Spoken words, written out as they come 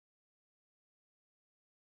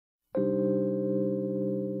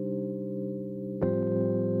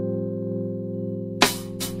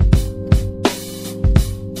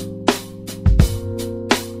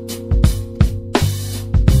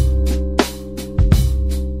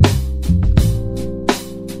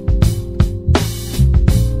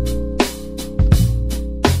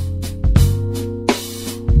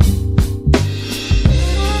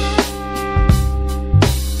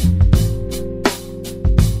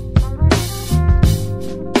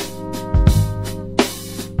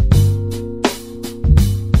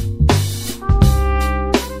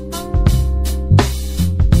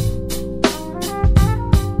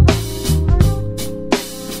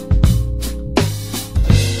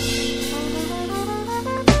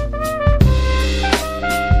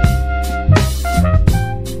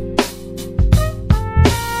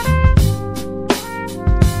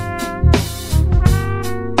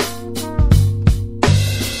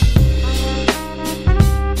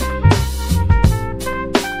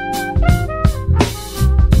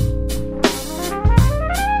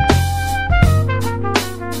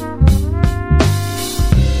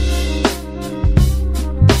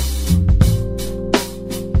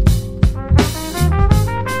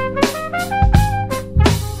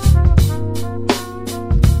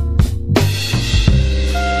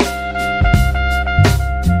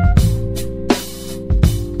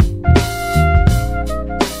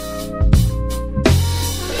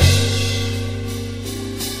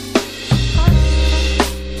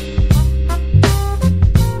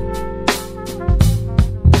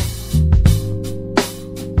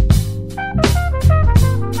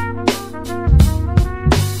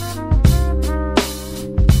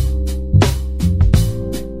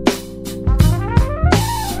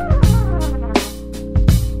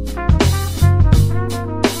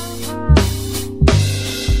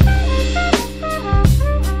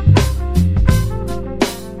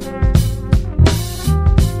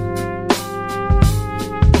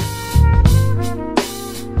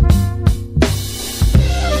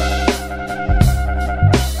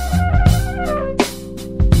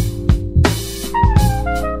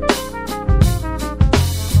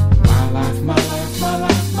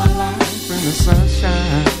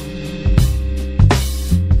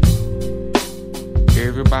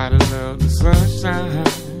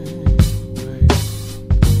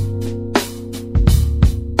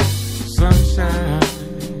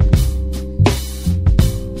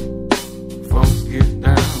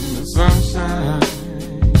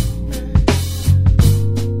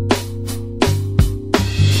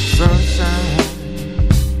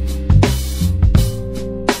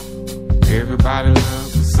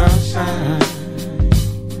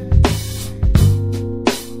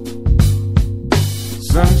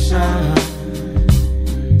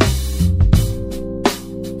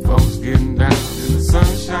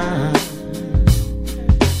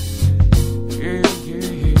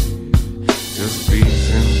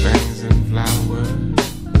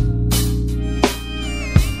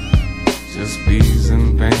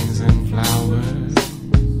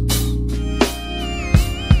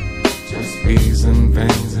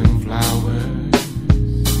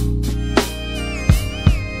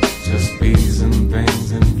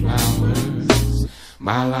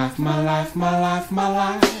my life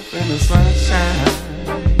in the sunshine.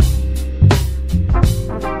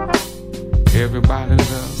 Everybody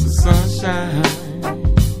loves the sunshine.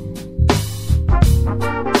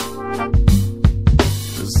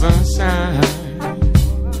 The sunshine,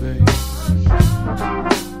 baby.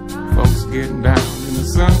 Folks getting down in the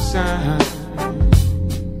sunshine.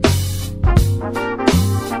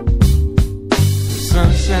 The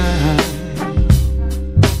sunshine.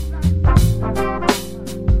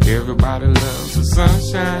 Everybody loves the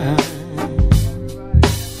sunshine.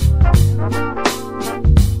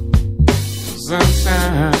 The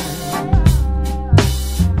sunshine.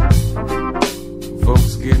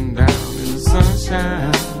 Folks getting down in the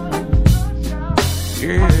sunshine.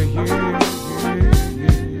 Yeah, yeah, yeah, yeah.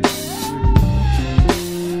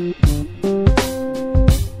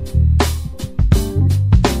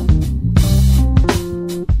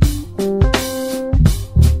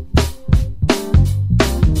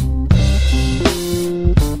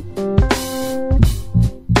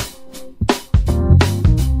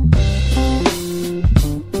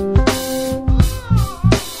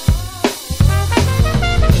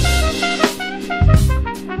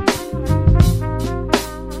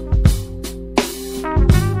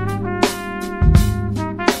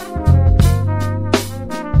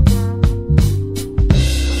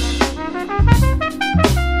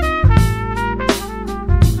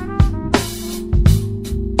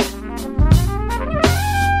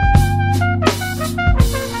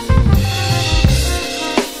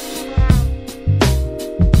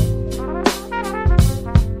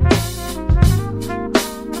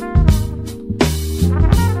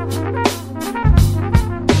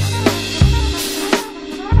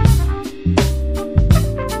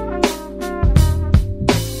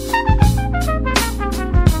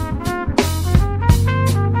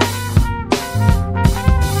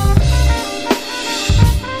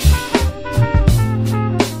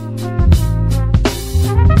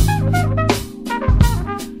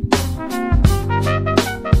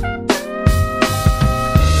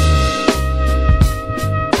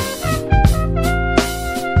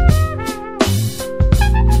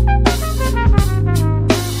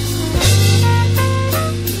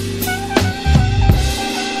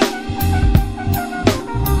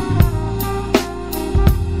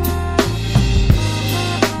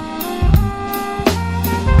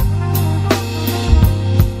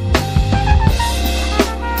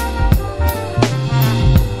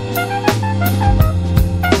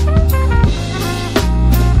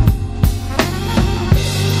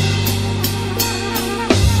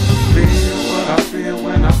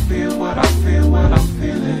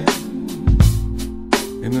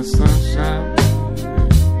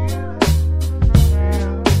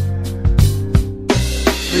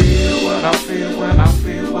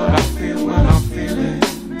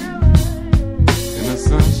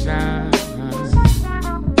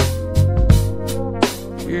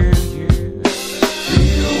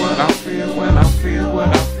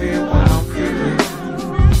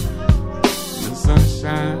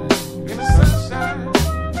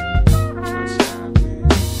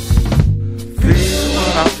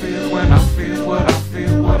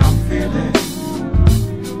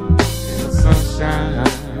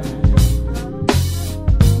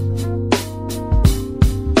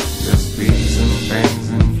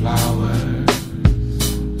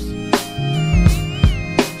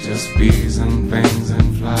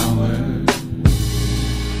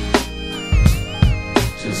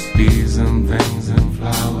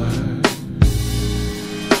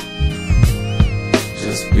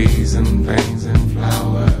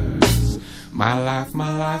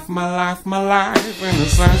 My life in the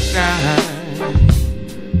sunshine.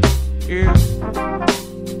 Yeah.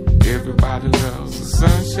 Everybody loves the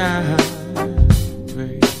sunshine,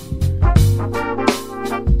 baby.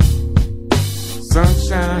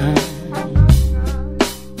 Sunshine.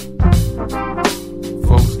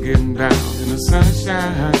 Folks getting down in the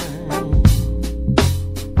sunshine.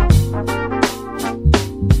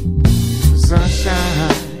 The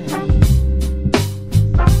sunshine.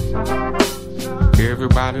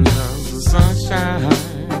 Everybody loves the sunshine.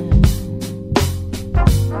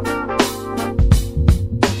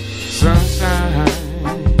 Sunshine.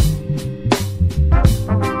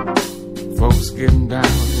 Folks getting down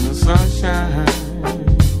in the sunshine.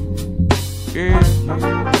 Yeah, yeah.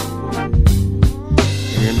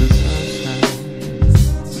 In the sunshine.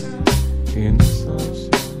 In the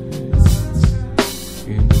sunshine.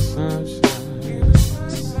 In the sunshine.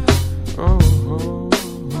 Oh, oh.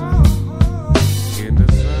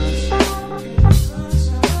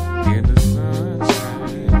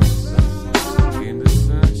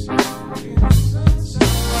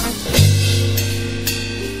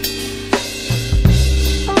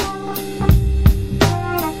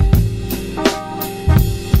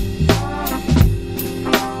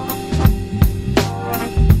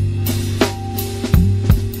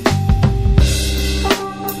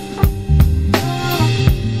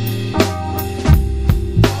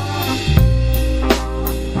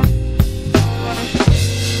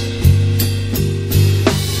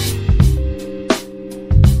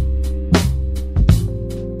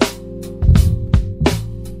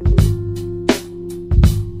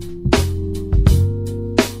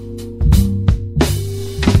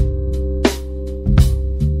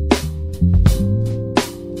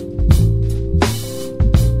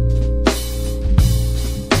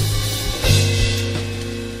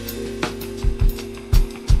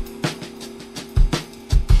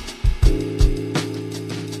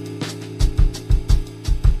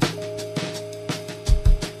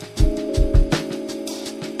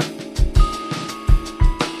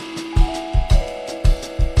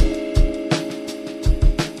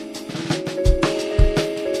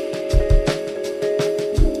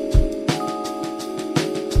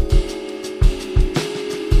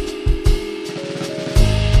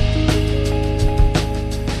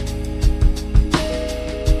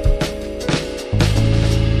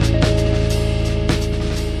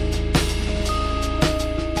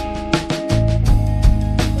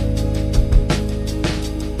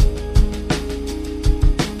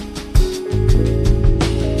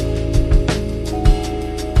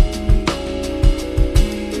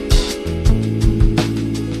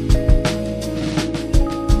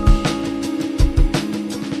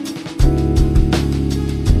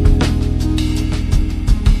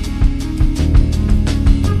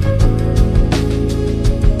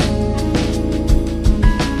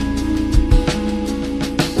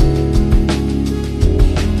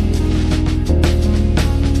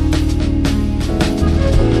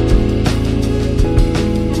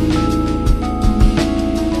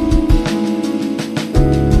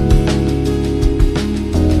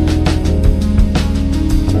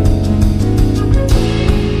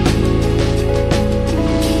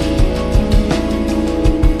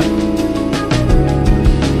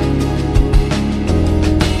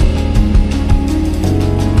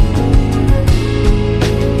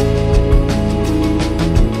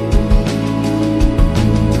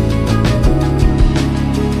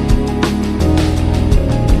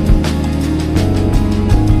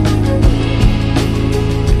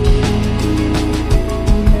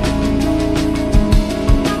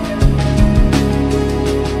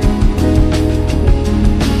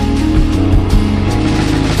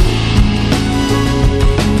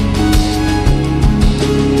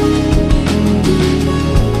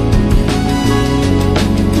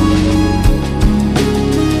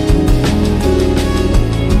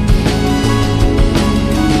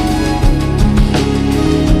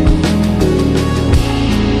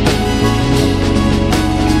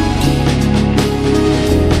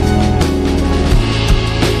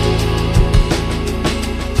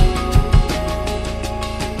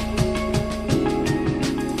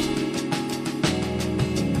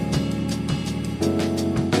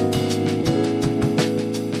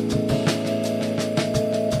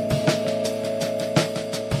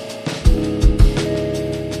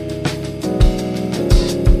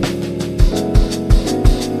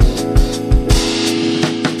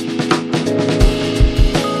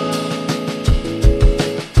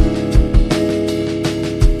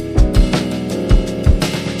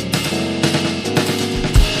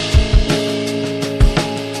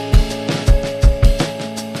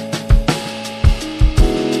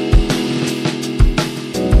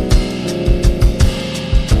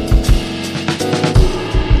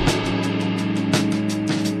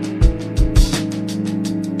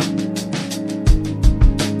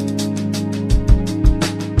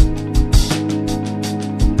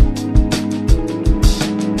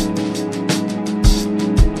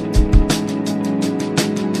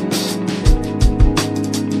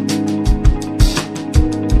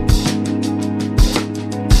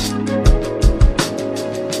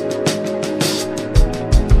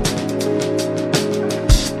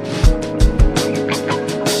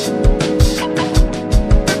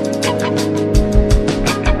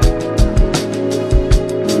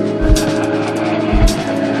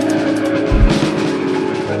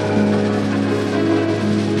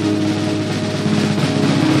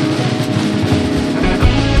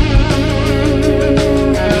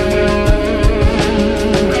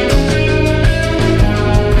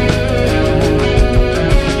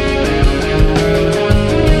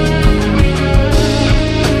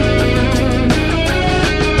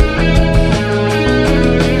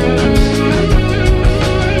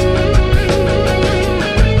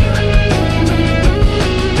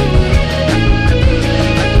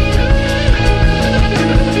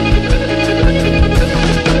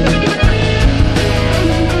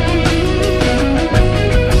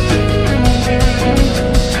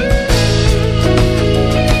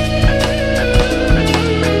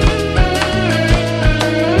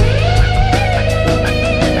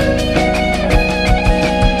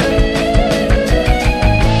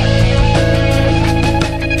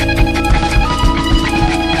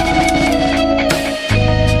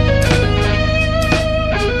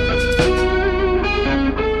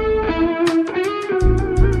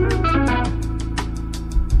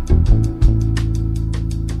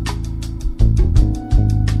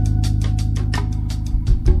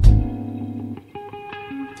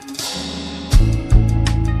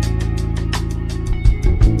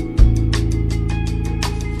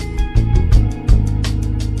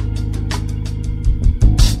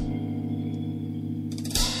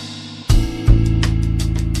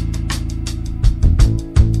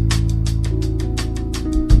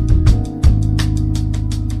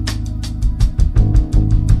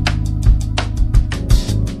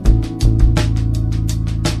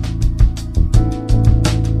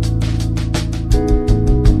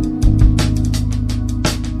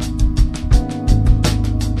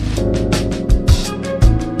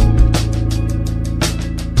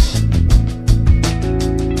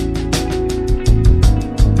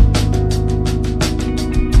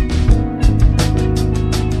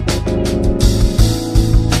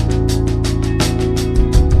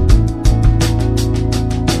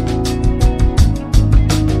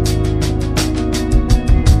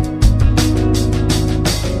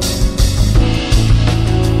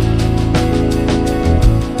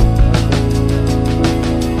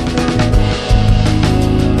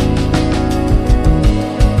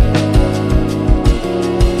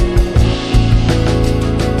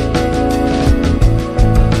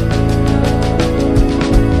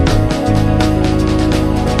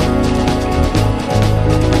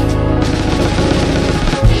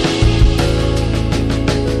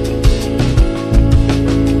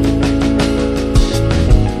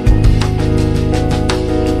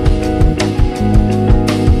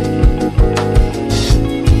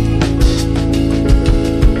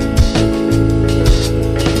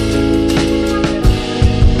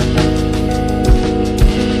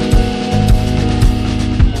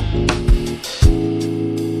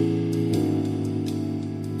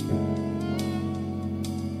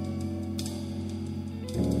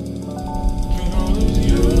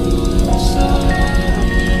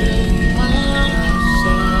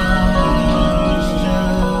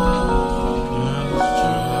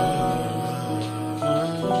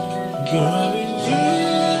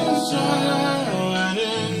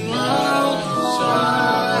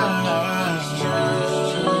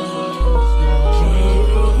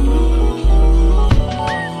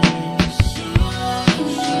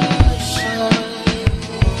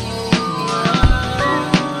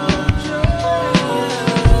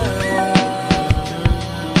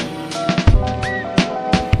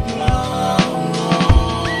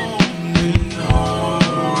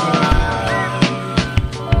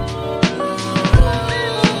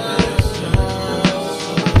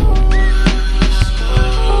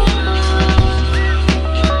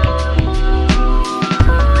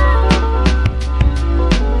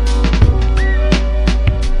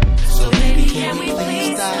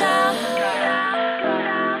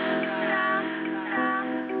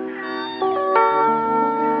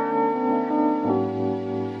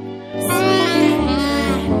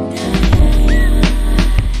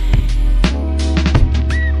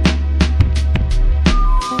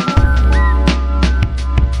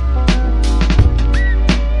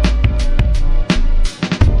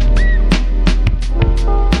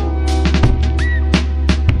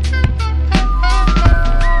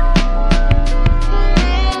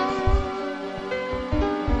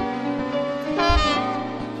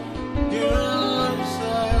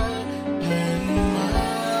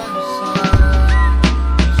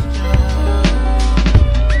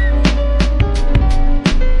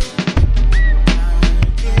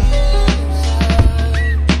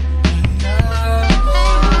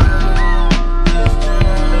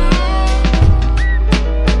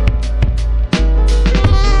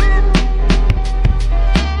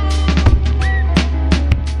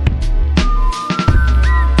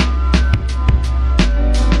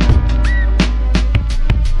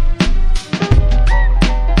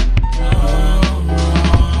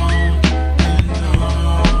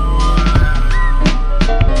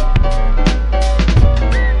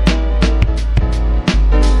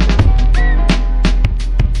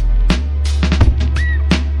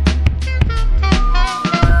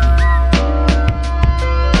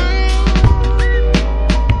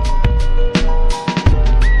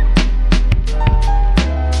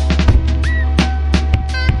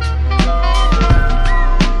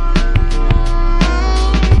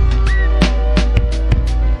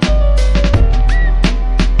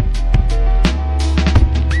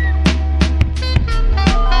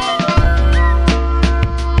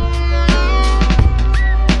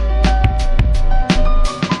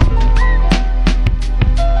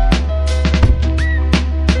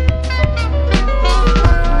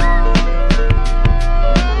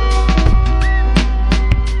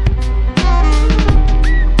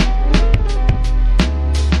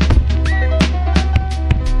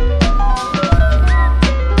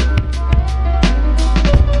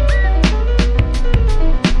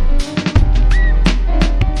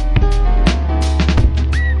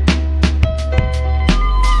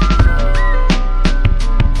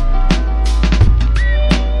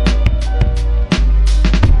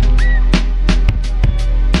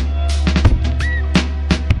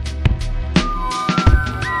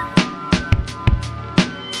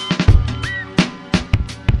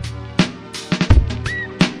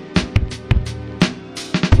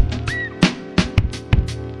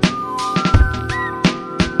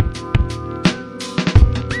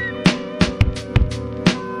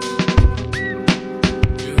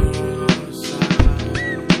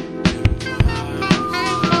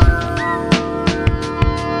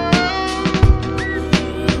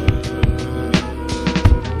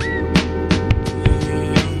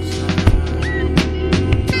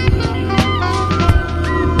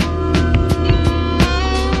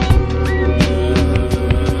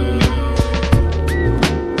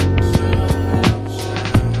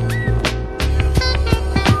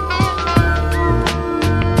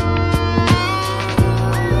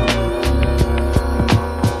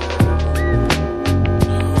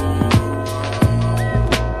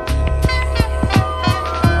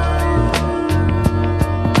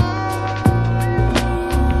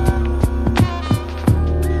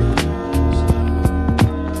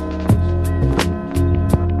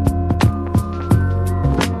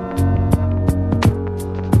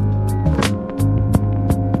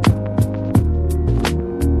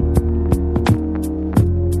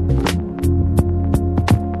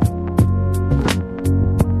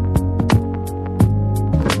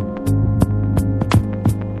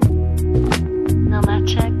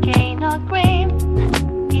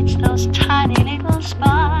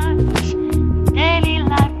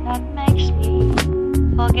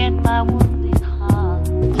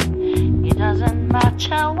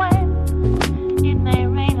 matter when. It may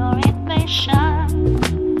rain or it may shine.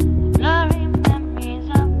 Blurry memories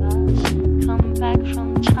of us come back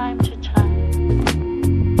from time to time.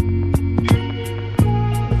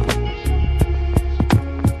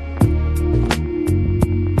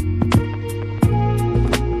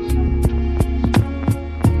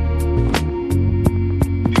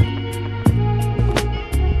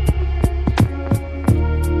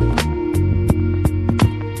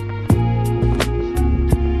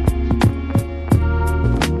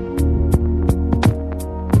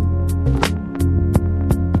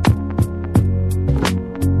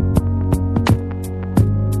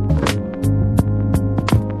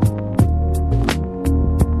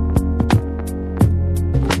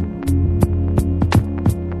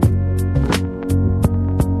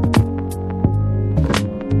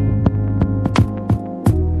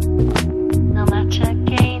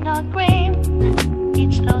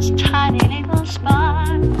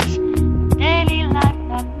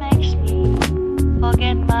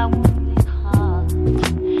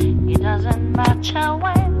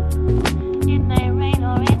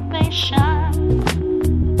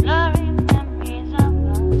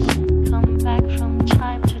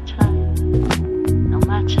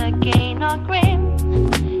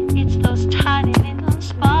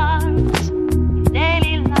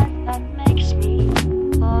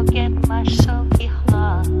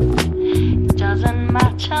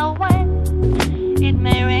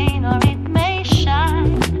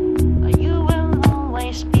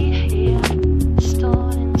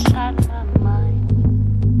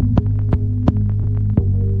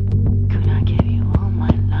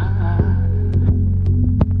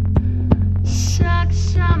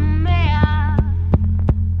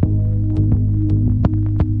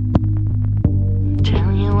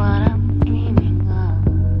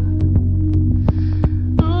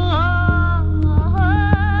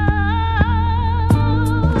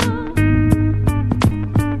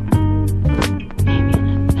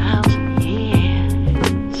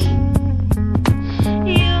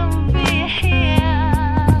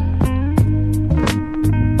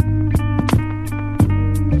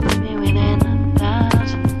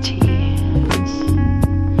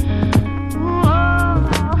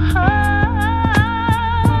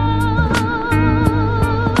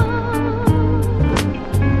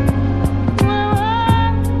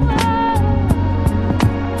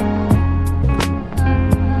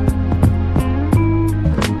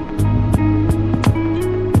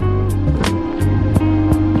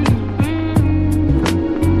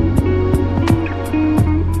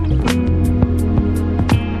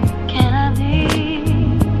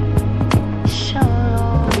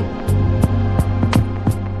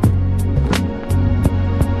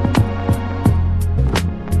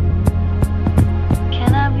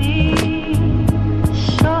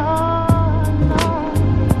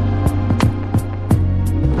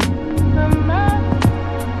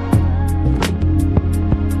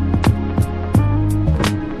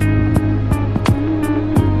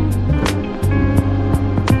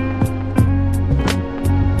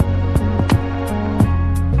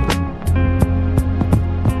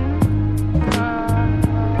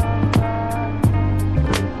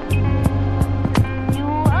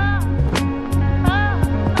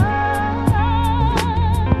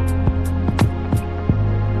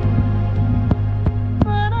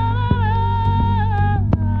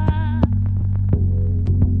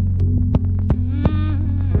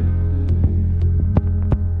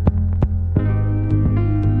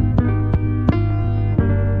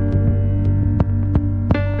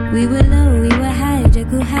 We were low, we were high,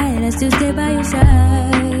 Jekyll high, I still stay by your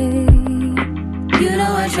side. You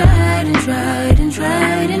know I tried and tried and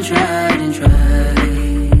tried and tried and tried.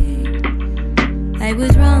 I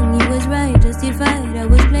was wrong, you was right, justified, I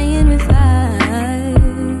was playing with fire.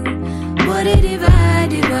 What a divide,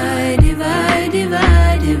 divide, divide,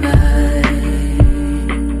 divide, divide.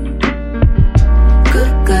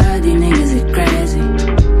 Good God, these niggas are crazy.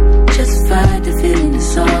 Justified the feeling,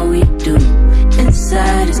 that's all we do.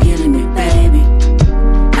 Inside is killing me, baby.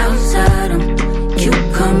 Outside I'm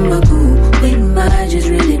cucumber goo. We might just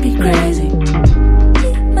really be crazy.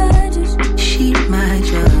 She might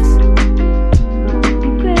just be crazy,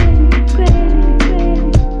 crazy, crazy.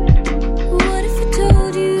 What if I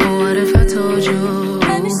told you? What if I told you? I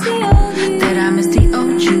miss the old you. That I miss the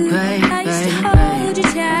old you, baby. I used to hold you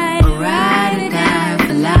tight. Or ride or die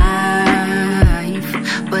for life.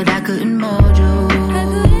 But I couldn't mold you.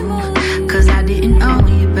 Cause I didn't own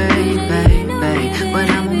you, baby, baby. But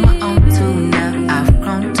I'm on my own too now. I've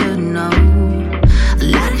grown to know a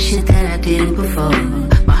lot of shit that I did before.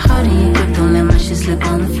 My heart in your grip, don't let my shit slip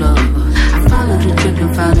on the floor. I follow the drip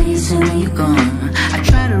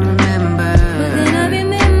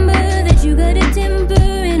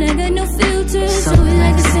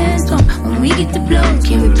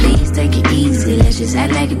Can we please take it easy? Let's just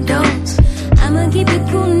act like adults. I'ma keep it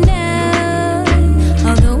cool now,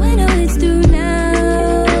 although I know it's through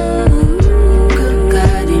now. Good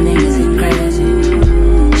God, these niggas ain't crazy.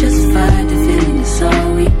 Justified the feeling, it's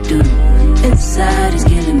all we do. Inside is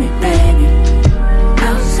killing me, baby.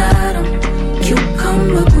 Outside I'm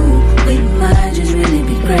cucumber cool. We might just really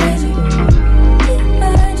be crazy.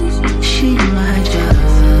 She might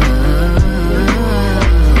just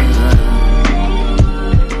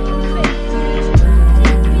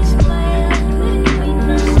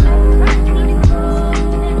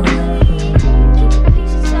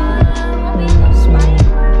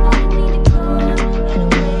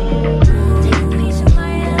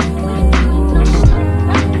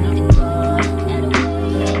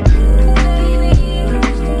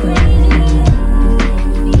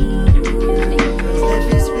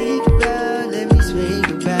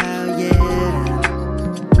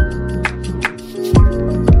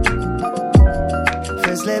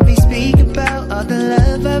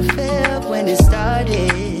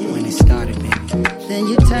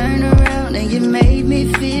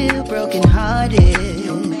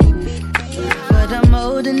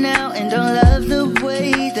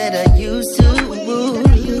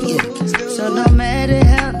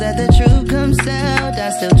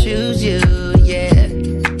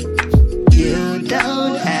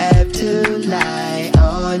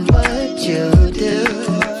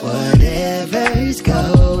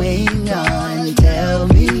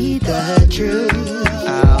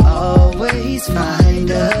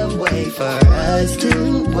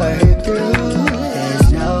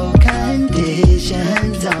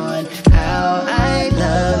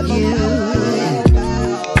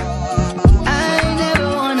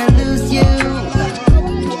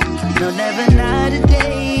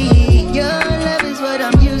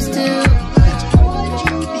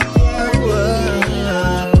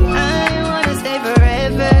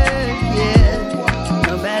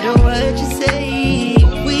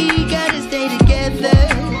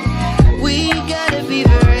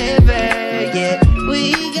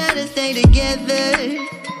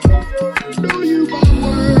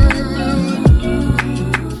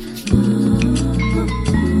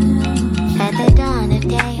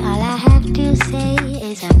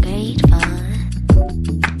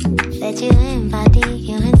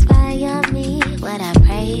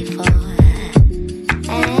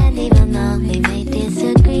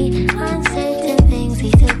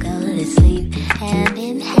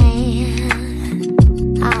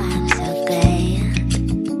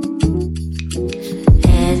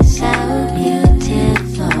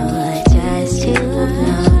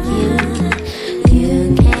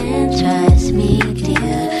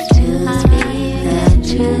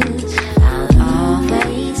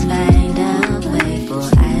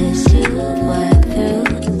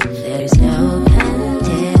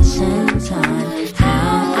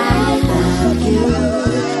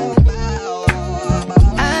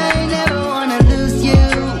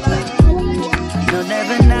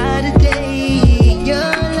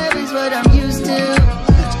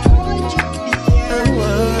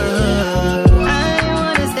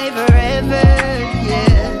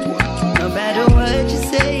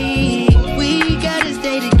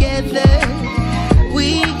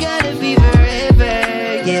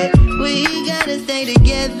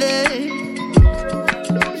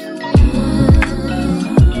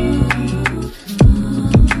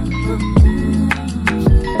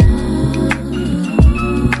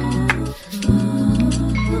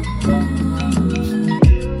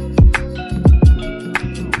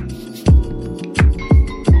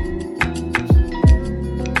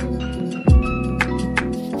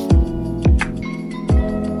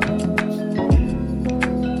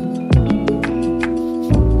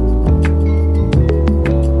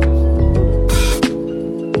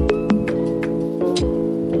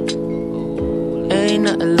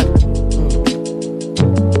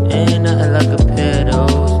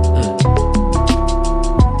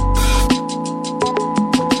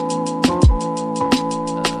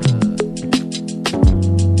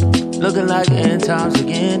looking like end times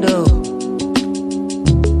again, though.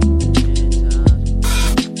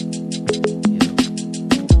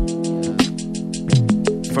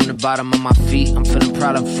 From the bottom of my feet, I'm feeling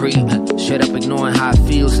problem free. Straight up ignoring how it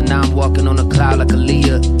feels, and now I'm walking on a cloud like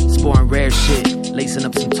Aaliyah. Sporing rare shit, lacing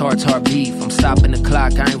up some tartar beef. I'm stopping the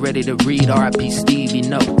clock, I ain't ready to read. R.I.P. Steve, you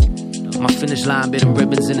know. My finish line been them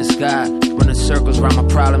ribbons in the sky. Running circles around my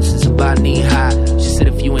problems since I'm about knee high. She said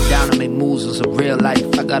if you ain't down to make moves on some real life,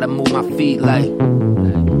 I gotta move my feet like,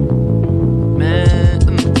 man,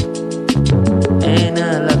 ain't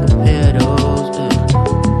nothing like a pair of those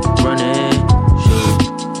running shoes.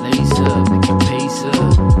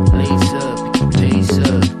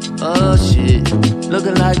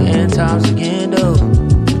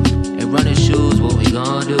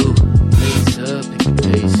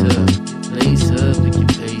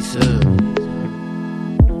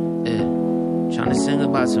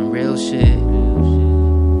 about some real shit.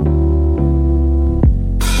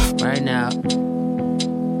 Right now,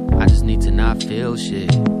 I just need to not feel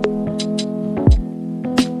shit.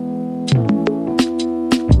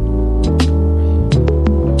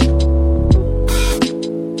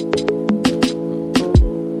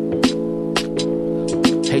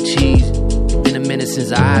 Hey Cheese, been a minute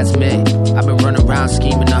since our eyes met. I've been running around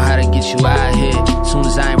scheming on how to get you out here. Soon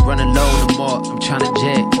as I ain't running low no more, I'm tryna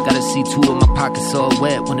jet. Gotta see two of my pockets all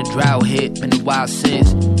wet when the drought hit. Been a while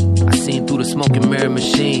since I seen through the smoke and mirror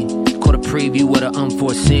machine. Caught a preview of the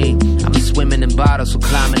unforeseen. I've been swimming in bottles, so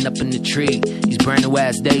climbing up in the tree. These brand new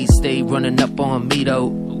ass days stay running up on me though.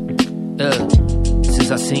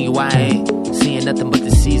 Since I seen you, I ain't seeing nothing but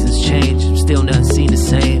the seasons change. Still nothing seen the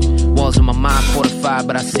same. Walls in my mind fortified,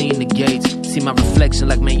 but I seen the gates. See my reflection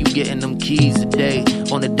like, man, you getting them keys today.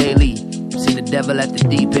 On the daily, seen the devil at the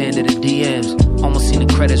deep end of the DMs. Almost seen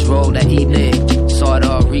the credits roll that evening. Saw it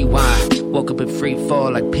all rewind. Woke up in free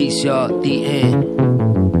fall like peace, y'all, the end.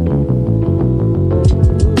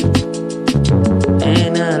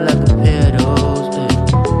 Ain't nothing like a pair of those.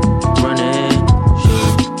 Running,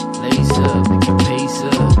 shoot, lace up, pick your pace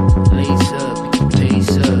up. Lace up, pick your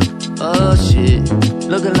pace up. Oh shit,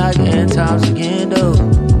 looking like end times again though.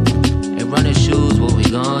 And running shoes, what we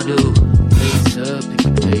gon' do? Lace up, pick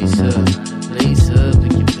your pace up. Lace up,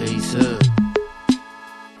 pick your pace up.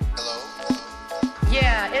 Hello?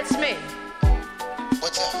 Yeah, it's me.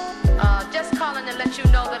 What's up? Just calling to let you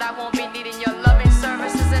know that I won't be needing your loving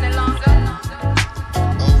services any longer.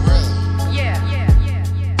 Oh, really? Yeah.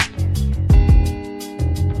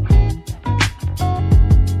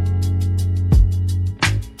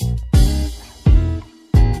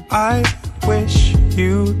 I wish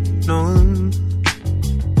you'd known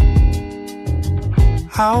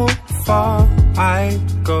how far I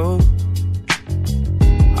go.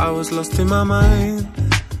 I was lost in my mind,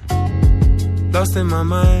 lost in my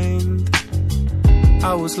mind.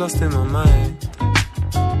 I was lost in my mind.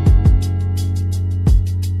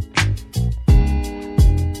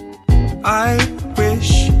 I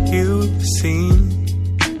wish you'd seen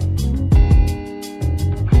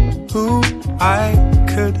who I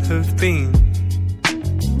could have been.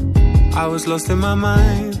 I was lost in my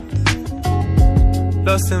mind,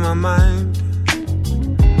 lost in my mind.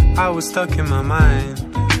 I was stuck in my mind.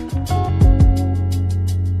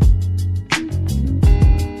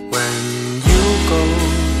 When you go,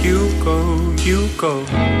 you go, you go,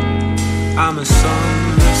 I'm a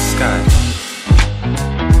sunless sky.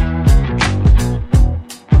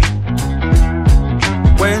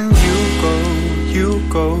 When you go, you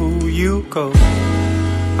go, you go,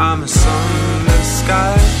 I'm a sunless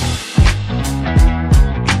sky.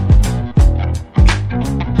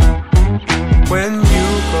 When you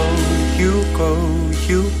go, you go,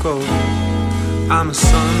 you go, I'm a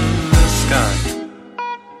sunless sky.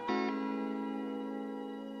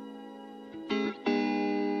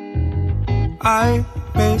 I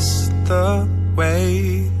miss the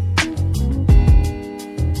way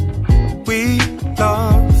we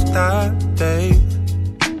loved that day.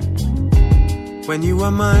 When you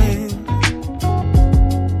were mine,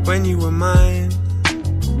 when you were mine,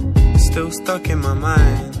 still stuck in my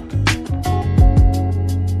mind.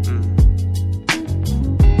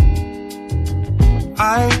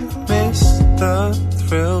 I miss the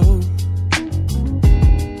thrill,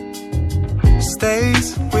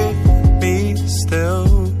 stays with me still,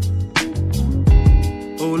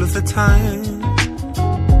 all of the time,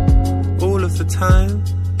 all of the time,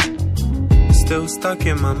 still stuck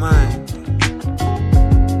in my mind.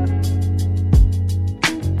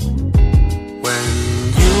 When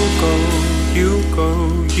you go, you go,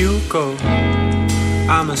 you go,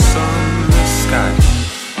 I'm a sunless sky.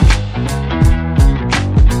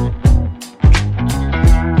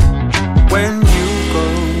 When you go,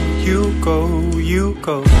 you go, you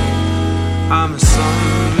go, I'm a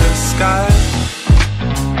sunless sky.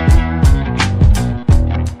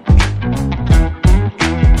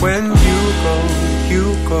 When you go, you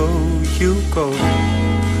go, you go,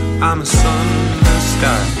 I'm a sunless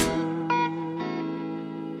sky.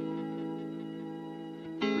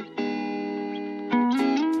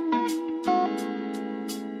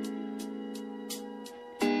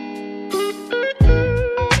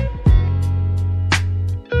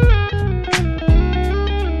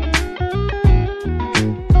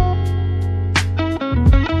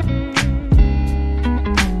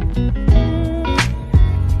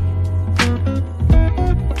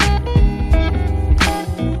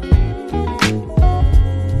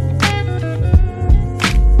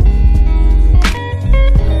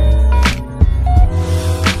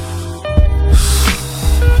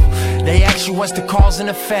 ask you what's the cause and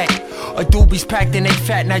effect. A doobies packed and they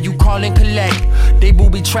fat, now you call and collect. They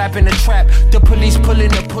booby trapping the trap. The police pulling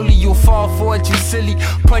the pulley, you'll fall for it, you silly.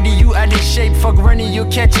 Putty, you out of shape, fuck running,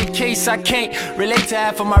 you'll catch a case. I can't relate to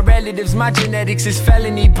half of my relatives, my genetics is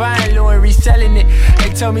felony. Buying low and reselling it. They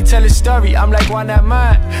tell me tell a story, I'm like, why not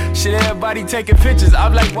mine? Shit, everybody taking pictures,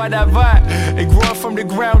 I'm like, why not vibe? They grew up from the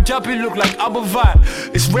ground up, it look like I'm a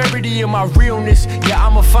vibe. It's rarity in my realness, yeah,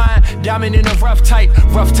 I'm a fine diamond in a rough type,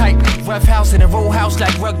 rough house in a roll house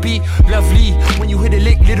like rugby. Lovely, when you hit a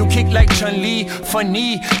lick, little kick like Chun-Li.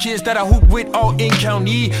 Funny, kids that I hoop with all in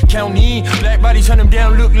county. Black bodies turn them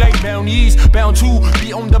down, look like bounties. Bound to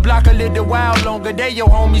be on the block a little while longer. They your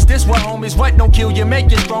homies, this what homies, what don't kill you, make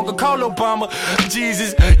you stronger. Call Obama,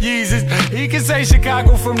 Jesus, he can say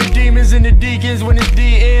Chicago from the demons and the deacons when it's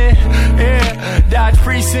DN. Yeah, Dodge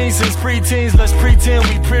precinct since preteens, let's pretend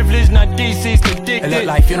we privileged, not DC's addicted. It look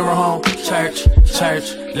like funeral home, church,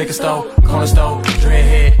 liquor store, corner store,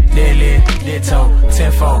 dreadhead, dead lid, dead toe,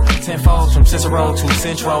 tenfold from Cicero to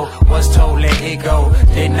Central. Was told, let it go.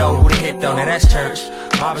 Didn't know who to hit though. Now that's church,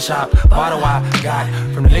 barbershop, bottle I got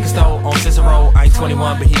from the liquor store on Cicero. I ain't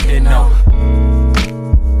 21, but he didn't know.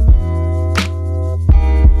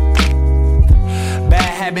 Bad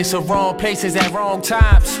habits are wrong places at wrong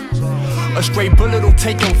times. A straight bullet will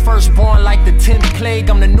take your firstborn like the 10th plague.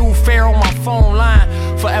 I'm the new pharaoh on my phone line.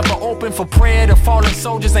 Forever open for prayer. The fallen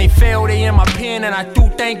soldiers ain't failed. They in my pen and I do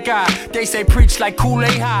thank God. They say preach like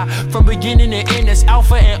Kool-Aid high. From beginning to end, it's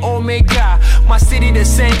Alpha and Omega. My city the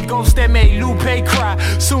same ghost that made Lupe cry.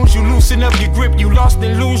 Soon as you loosen up your grip, you lost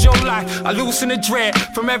and lose your life. I loosen the dread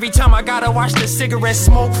from every time I gotta watch the cigarette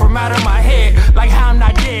smoke from out of my head. Like how I'm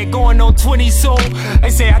not dead, going on 20 soon.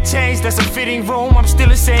 They say I changed, that's a fitting room. I'm still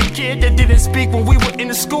the same kid that didn't speak when we were in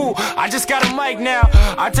the school. I just got a mic now.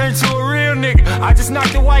 I turned to a real nigga. I just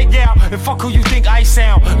knocked the white gal. And fuck who you think I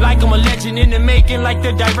sound. Like I'm a legend in the making, like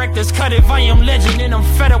the director's cut. If I am legend and I'm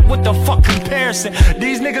fed up with the fuck comparison.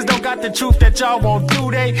 These niggas don't got the truth that y'all won't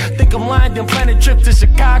do. They think I'm lying, then plan a trip to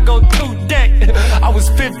Chicago today. I was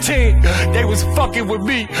 15, they was fucking with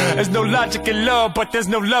me. There's no logic in love, but there's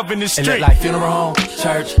no love in the street. It look like funeral home,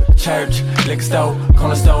 church, liquor store,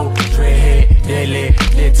 corner store, dreadhead, dead lid,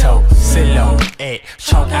 dead toe, silo,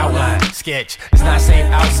 chalk outline, sketch. It's not safe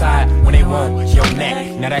outside when they want your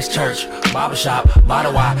neck. Now that's church, barbershop,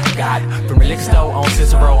 bottle I got from the liquor store on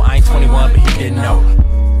Cicero. I ain't 21, but he didn't know.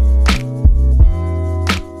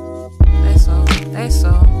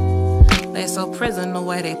 They so prison the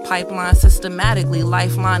way they pipeline systematically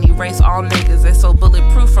lifeline erase all niggas. They so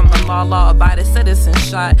bulletproof from the law-abided citizen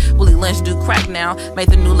shot. Willie Lynch do crack now, made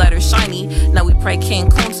the new letter shiny. Now we pray King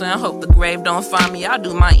Kunta and hope the grave don't find me. I'll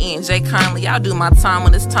do my E&J kindly, I'll do my time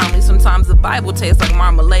when it's timely. Sometimes the Bible tastes like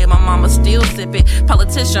marmalade, my mama still sip it.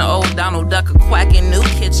 Politician, old Donald Duck, a quack in New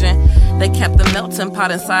Kitchen. They kept the melting pot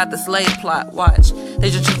inside the slave plot, watch. They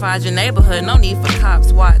gentrified your neighborhood, no need for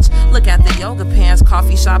cops, watch. Look at the yoga pants,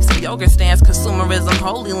 coffee shops and yoga stands, consumerism,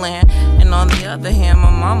 holy land. And on the other hand,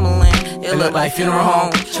 my mama land. It look like funeral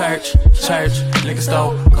home, church, liquor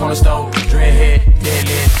store, corner store, dreadhead, dead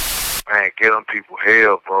lid. Man, get them people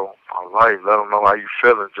hell, bro. My life, let them know how you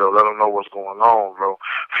feeling, Joe. Let them know what's going on, bro.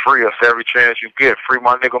 Free us every chance you get. Free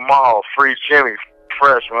my nigga Maul, free Jimmy,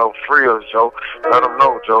 Fresh, man. Free us, Joe. Let them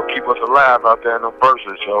know, Joe. Keep us alive out there in the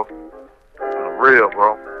verses, Joe. Real,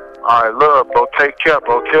 bro. Alright, love, bro. Take care,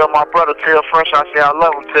 bro. Tell my brother, tell Fresh I say I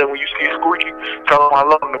love him. Tell him when you see Squeaky, tell him I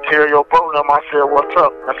love him. And tell your bro, I said what's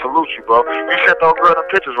up. I salute you, bro. You sent those girls the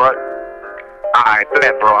pictures, right? Alright,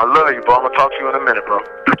 bet, bro. I love you, bro. I'm gonna talk to you in a minute, bro.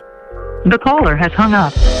 The caller has hung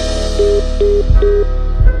up.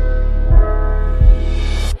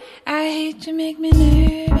 I hate you, make me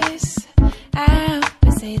nervous. I hope I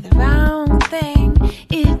say the wrong thing.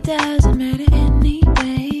 It doesn't matter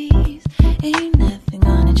anyways. Ain't nothing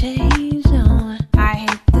gonna change, no. I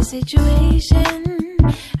hate the situation.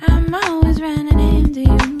 I'm always running into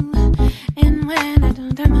you. And when I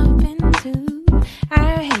don't, I'm open to.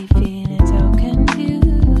 I hate feeling so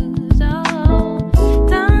confused. Oh,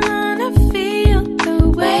 don't wanna feel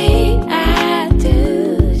the way I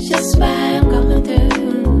do. Just why I'm going through.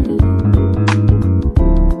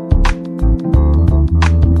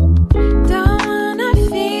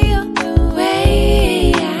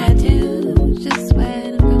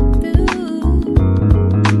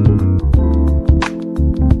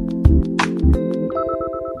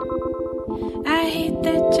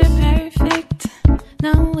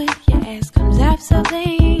 No way your ass comes up so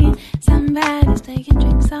clean. Somebody's taking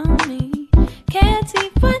drinks on me. Can't see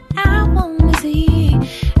what I wanna see.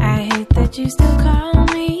 I hate that you still call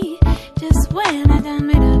me just when I done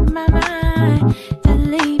made up my mind to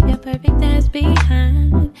leave your perfect ass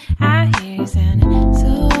behind. I hear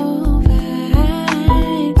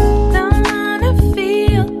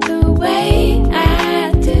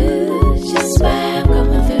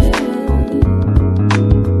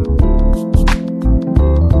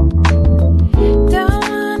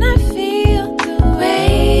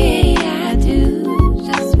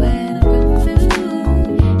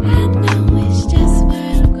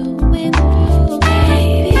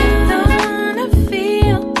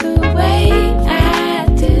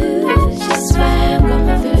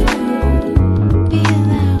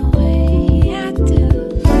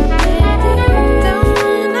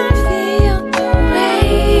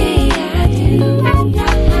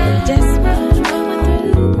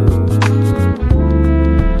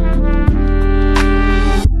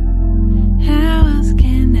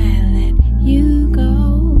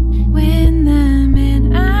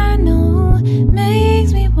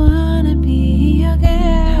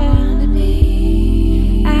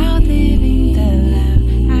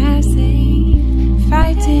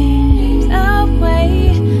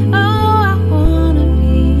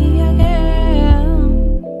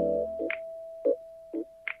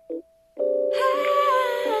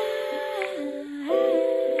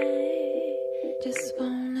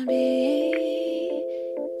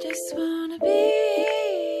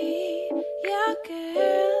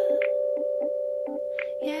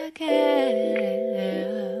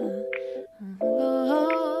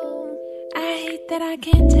that I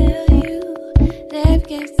can't tell you. Left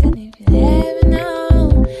guessing if you never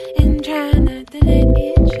know, and try not to let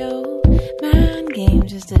it show. Mind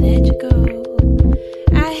games just to let you go.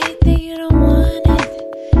 I hate that you don't want it.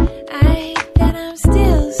 I hate that I'm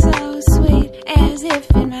still so sweet, as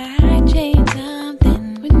if it might change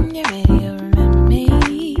something when you're ready. You'll remember me.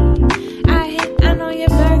 I know your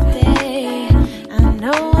birthday. I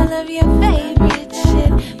know all of your favorite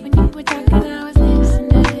shit. When you were talking, I was listening.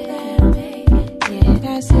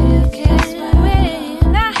 Yeah, I still catch my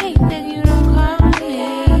wind. I hate that you don't call me.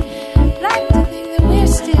 Like to think that we're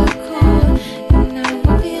still cool, and I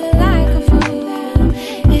will feel like a fool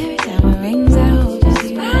every time it rings out.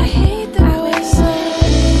 I hate that I was so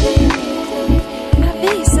good. I'd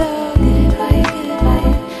be so good for you.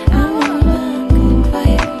 I'm good for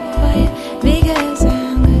you, because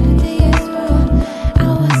I'm good to you. I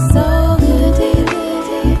was so good to you.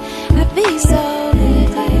 I'd be so good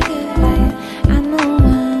to you. I know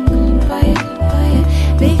I'm good for you,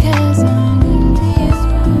 because I'm good to you.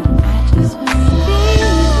 I just wanna be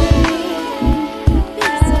free. Be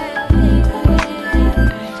so free.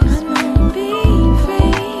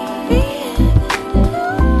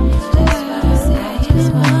 I just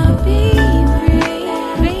wanna be free.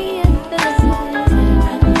 I just wanna be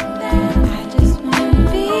free. I just wanna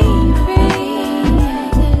be free.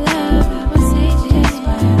 The love I was saying is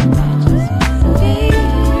why I just wanna be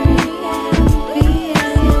free.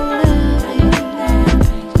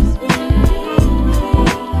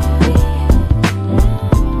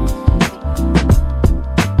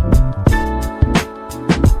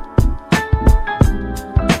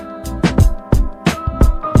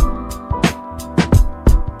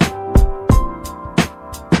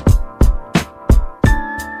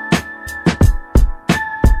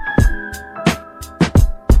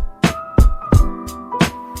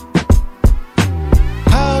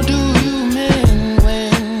 How do you mend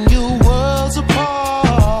when your world's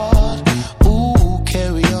apart? Ooh,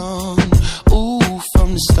 carry on. Ooh, from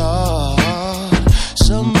the start.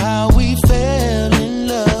 Somehow we fell in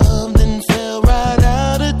love, then fell right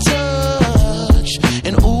out of touch.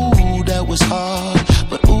 And ooh, that was hard.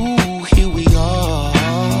 But ooh, here we are.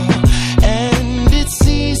 And it's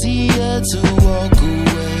easier to walk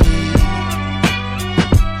away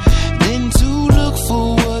than to look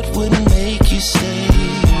for what would make you stay.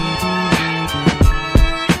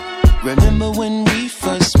 Remember when we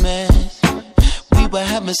first met? We were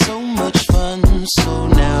having so much fun. So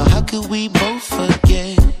now how could we both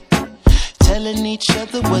forget? Telling each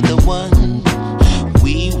other we're the one.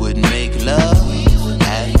 We would make love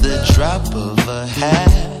at the drop of a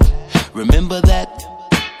hat. Remember that?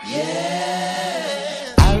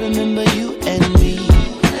 Yeah. I remember you and me,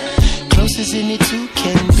 close as any two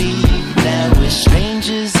can be. Now we're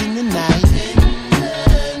strangers in the night,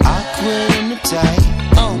 awkward and uptight.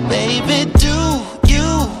 Oh baby, do you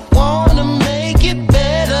wanna make it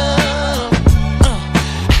better?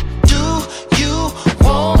 Do you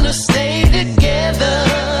wanna stay together?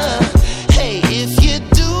 Hey, if you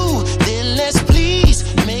do, then let's please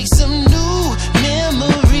make some new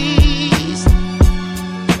memories.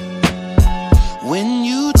 When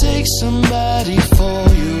you take somebody for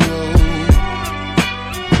your own,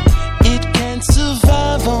 it can't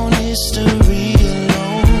survive on history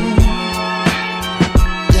alone.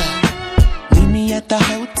 Yeah. Meet me at the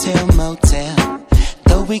hotel motel,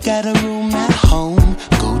 though we got a room at home.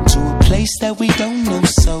 Go to a place that we don't know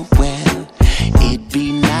so well. It'd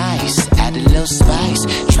be nice, add a little spice,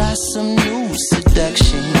 try some new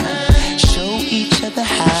seduction, show each other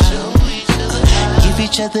how, give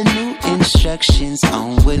each other new instructions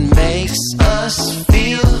on what makes us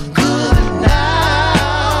feel good now.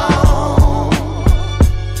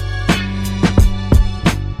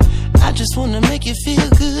 I just wanna make you feel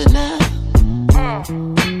good now.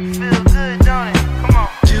 Feel good, don't it? Come on.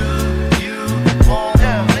 Do you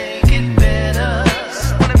wanna make it better?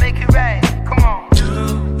 Wanna make it right? Come on. Do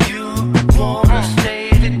you wanna stay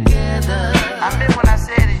together? I meant when I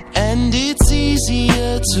said it. And it's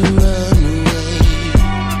easier to run away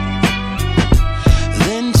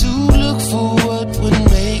than to look for what would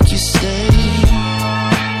make you stay.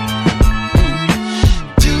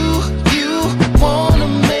 Do you wanna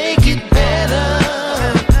make it better?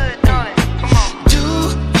 Do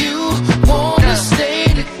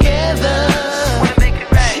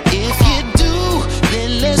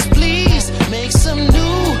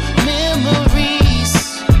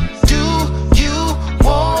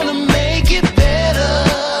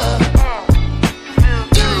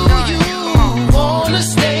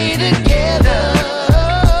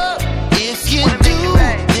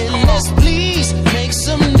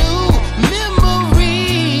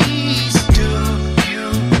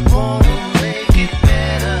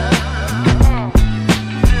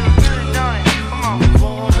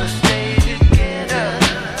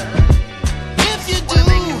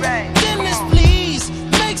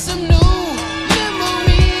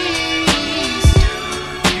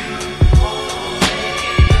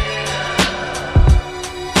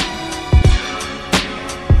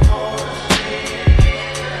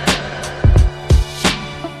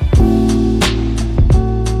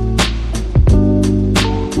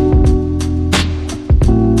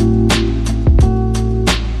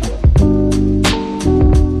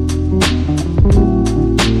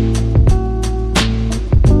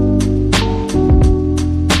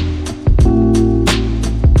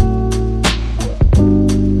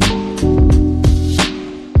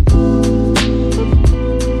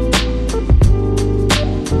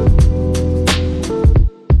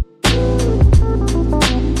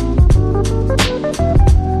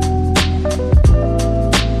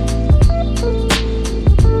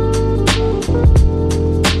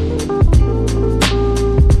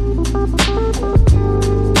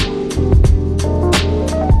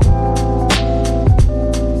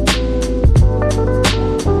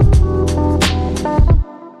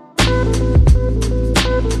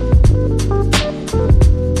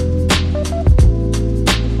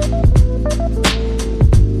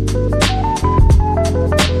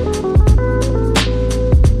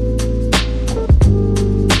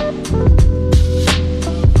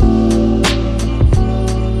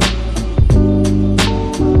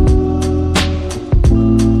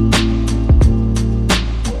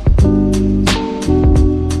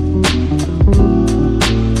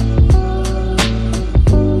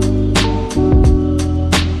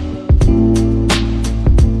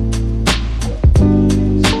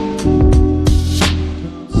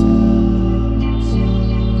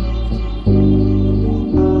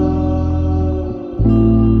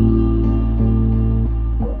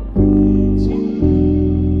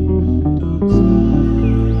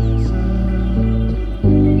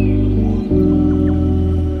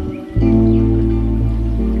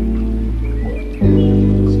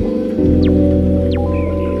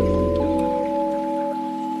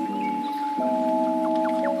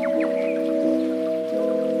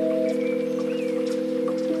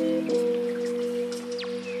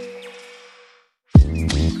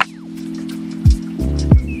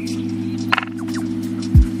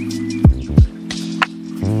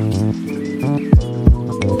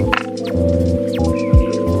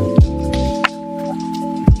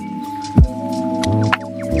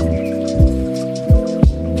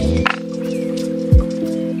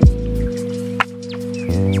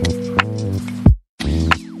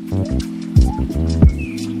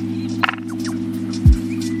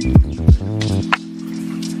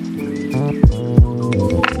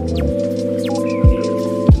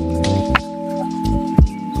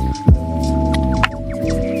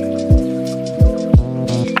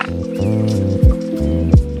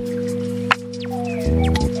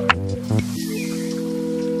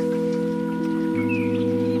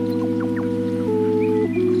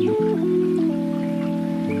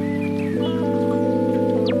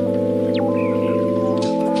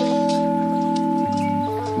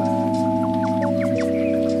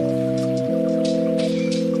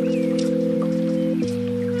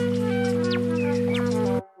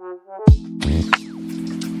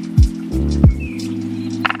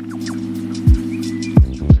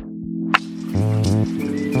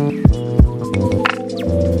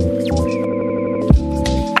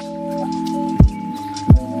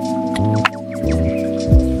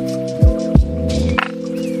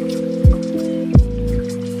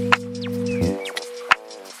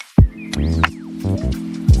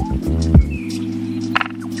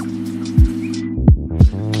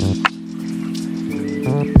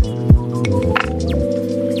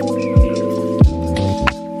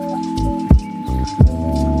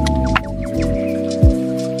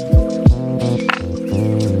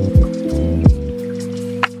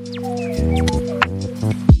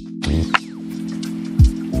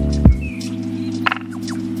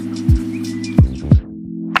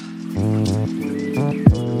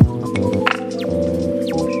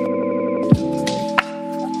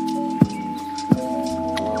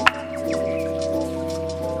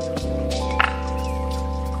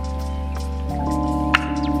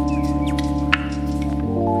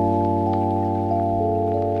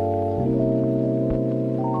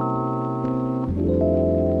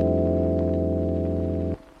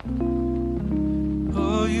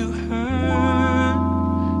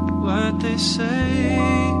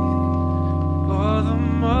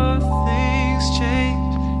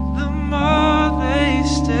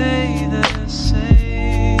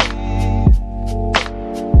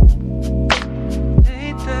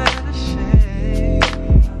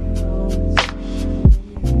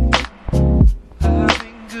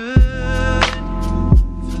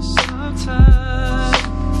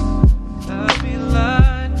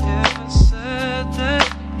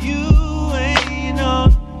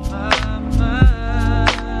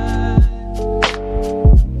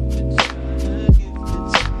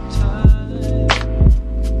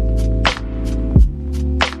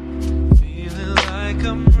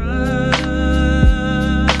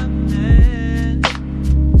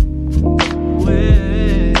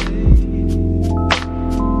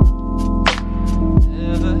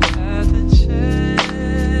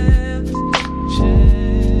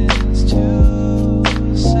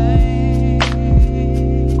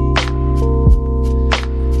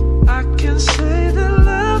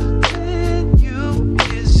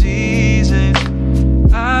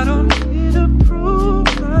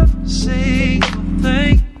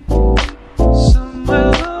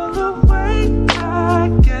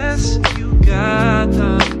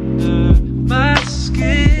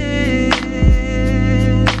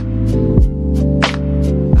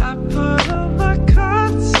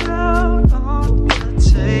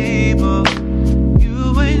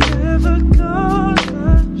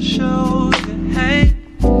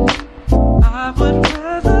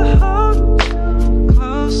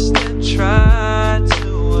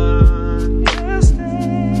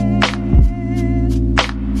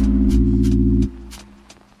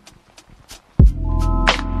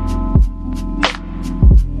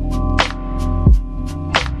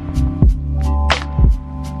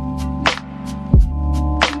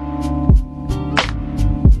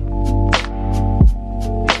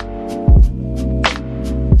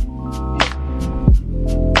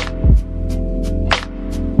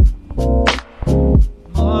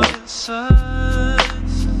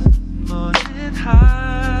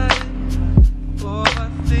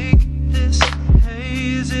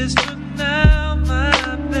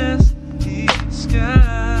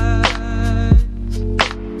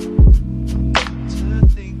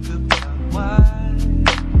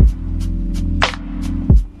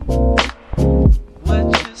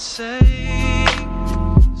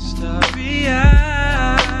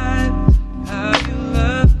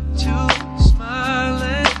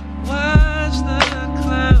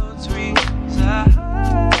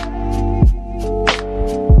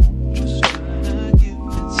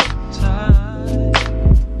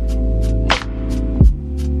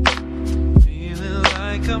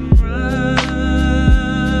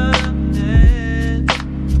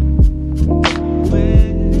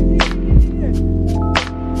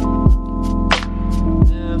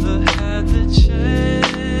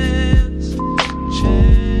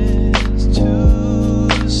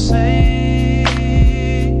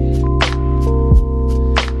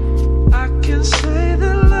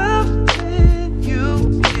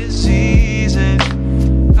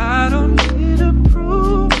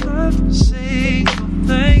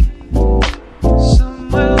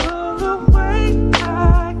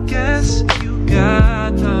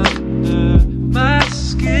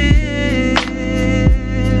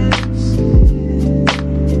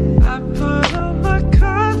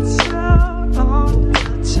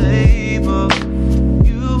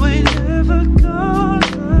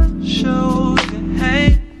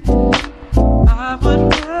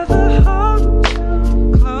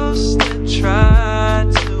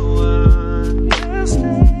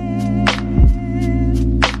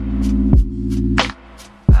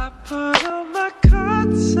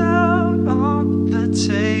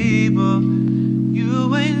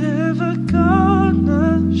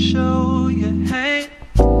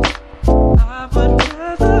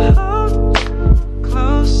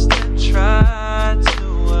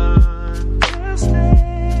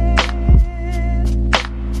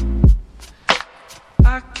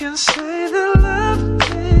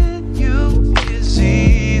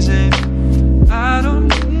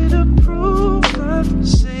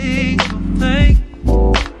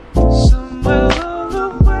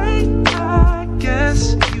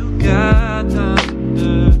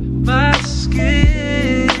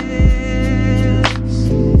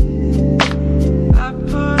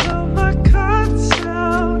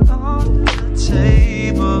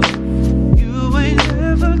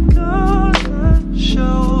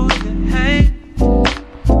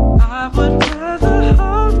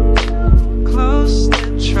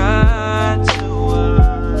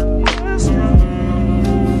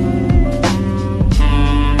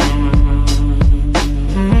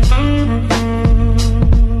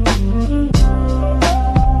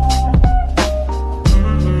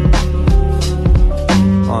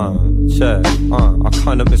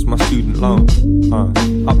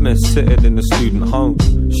sitting in the student home,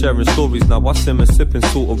 sharing stories now. I simmer, sipping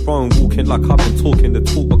sort of wrong, walking like I've been talking the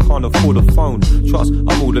talk, but can't afford a phone. Trust,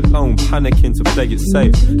 I'm all alone, panicking to play it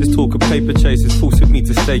safe. This talk of paper chase is forcing me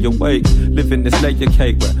to stay awake, living this layer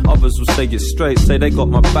cake where others will say it straight, say they got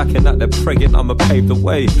my back and that they're praying I'ma pave the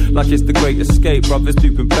way, like it's the great escape. Brothers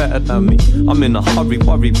doing better than me. I'm in a hurry,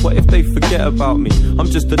 worry, what if they forget about me? I'm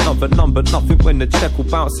just another number, nothing when the check will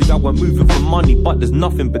bounce. See, I went moving for money, but there's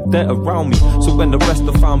nothing but debt around me. So when the rest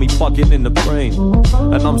have found me bugging in the brain,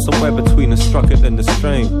 and I'm somewhere between the struggle and the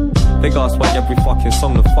strain, they ask why every fucking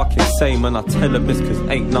song the fucking same, and I tell them it's cause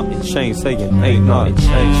ain't nothing changed. Saying ain't nothing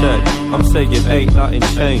changed, yeah. I'm saying ain't nothing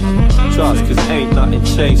changed. Trust, cause ain't nothing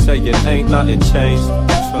changed. Saying ain't nothing changed.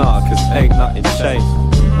 Nah, cause ain't nothing changed.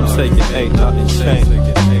 I'm saying ain't nothing changed.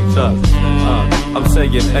 Trust, I'm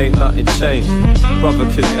saying ain't nothing changed. Brother,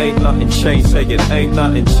 cause ain't nothing changed. Saying ain't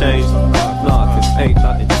nothing changed. Nah, cause ain't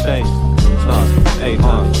nothing changed. Ain't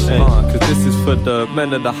nothing changed. Cause this is for the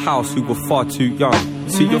men of the house who were far too young.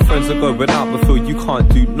 See, your friends are going out but feel you can't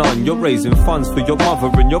do none. You're raising funds for your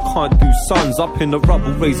mother and you can't do sons. Up in the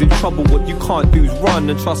rubble, raising trouble, what you can't do is run.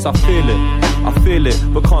 And trust, I feel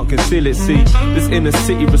it, but can't conceal it. See, this inner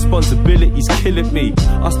city responsibility's killing me.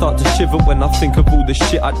 I start to shiver when I think of all the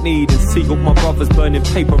shit I need, and see all my brothers burning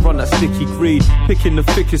paper on that sticky greed, picking the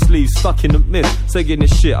thickest leaves, stuck in the mist, saying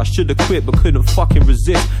this shit I should've quit but couldn't fucking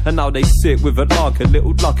resist. And now they sit with a lark, a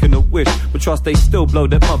little luck and a wish, but trust they still blow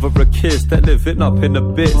their mother a kiss. They're living up in the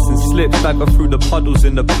bits and slip dagger through the puddles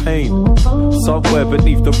in the pain, somewhere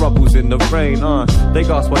beneath the rubbles in the rain. They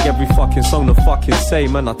ask why every fucking song the fucking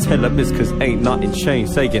same, and I tell them it's cause ain't nothing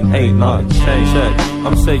changed. Saying ain't nothing changed, yeah.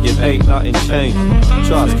 I'm saying ain't nothing changed.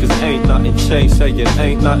 Trust, cause ain't nothing changed. Saying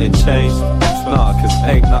ain't nothing changed. Nah, cause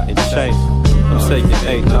ain't nothing changed. I'm saying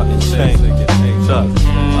ain't nothing changed. Trust,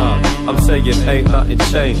 I'm saying ain't nothing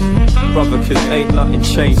changed. Brother, cause ain't nothing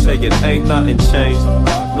changed. Saying ain't nothing changed.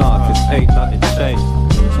 Nah, cause ain't nothing changed.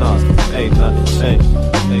 Nah, cause ain't nothing changed.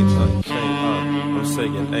 Ain't nothing changed. I'm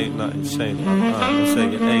saying ain't nothing changed. I'm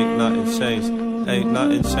saying ain't nothing changed. Ain't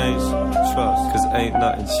nothing changed. Trust, cause ain't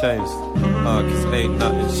nothing changed. Cause ain't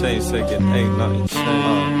nothing changed. Saying ain't nothing changed.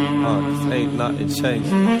 Cause ain't nothing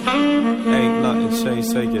changed. Ain't nothing changed.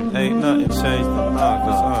 Saying ain't nothing changed.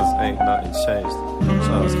 Cause ain't nothing changed.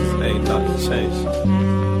 Trust, cause ain't nothing changed.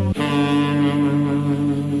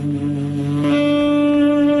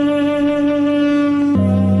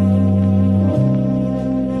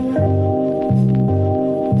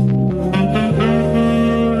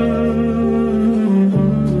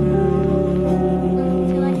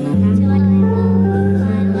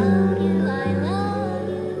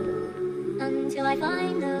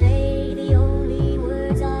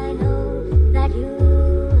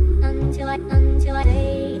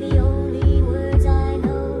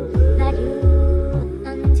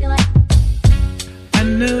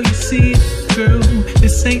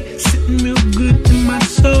 this ain't sitting real good in my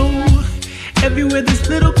soul. Everywhere this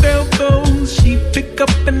little girl goes, she pick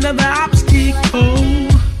up another obstacle.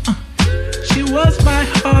 She was my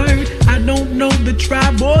heart, I don't know the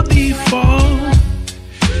tribe or default,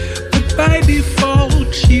 but by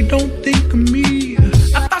default, she don't think of me.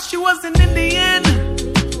 I thought she was an Indian.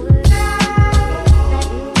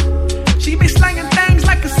 She be slanging things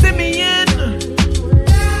like a simian.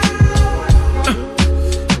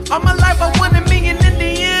 All my life I wanted me an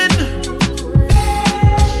Indian.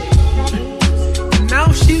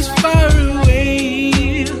 Now she's far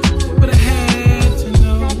away, but I had to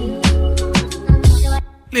know.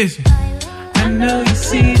 Listen, I know you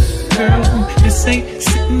see it, girl. This ain't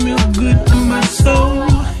sitting real good in my soul.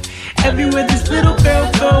 Everywhere this little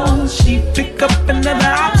girl goes, she pick up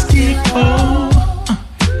another obstacle.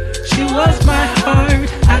 She was my heart,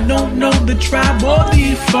 I don't know the tribe or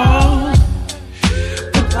default,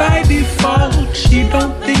 but by default, she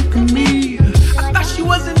don't think of me. I thought she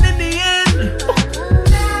was an Indian,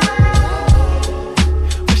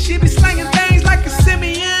 but she be slanging things like a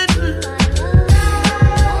simian.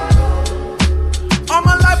 All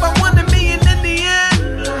my life I wanted me an Indian.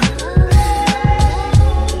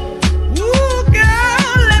 Ooh,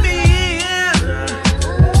 girl, let me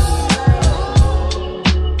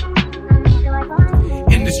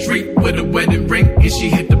in. In the street with a wedding ring, and she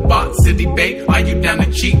hit the bar, city babe, are you down to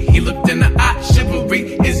cheat? He looked in the eye,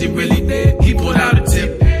 chivalry, is he really dead? He pulled out a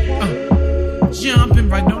tip, jumping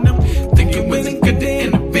right on him, thinking wasn't good to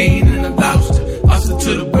intervene, and I lost her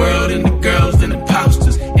to the world and the girls and the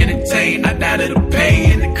posters. Entertained, I died of the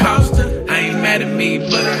pay and the cost her. I ain't mad at me,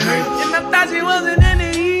 but I hurt, and I thought she wasn't in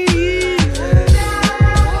it.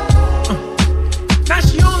 Now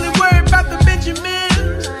she only worried about the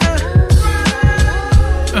Benjamins.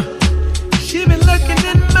 She been looking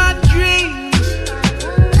in my dreams.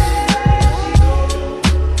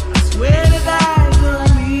 I swear that eyes on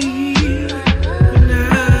me, but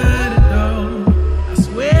not at all. I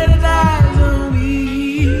swear that eyes on me.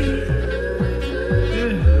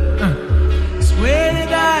 I swear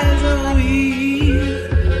that eyes on me.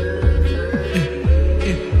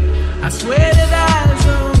 I swear that eyes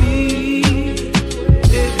on me.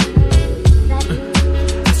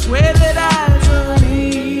 I swear that eyes on me.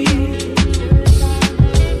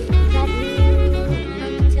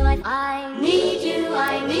 I need you, I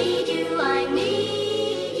need you, I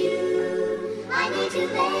need you. I need to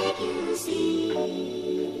make you see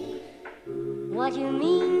what you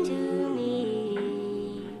mean to me.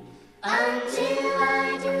 Until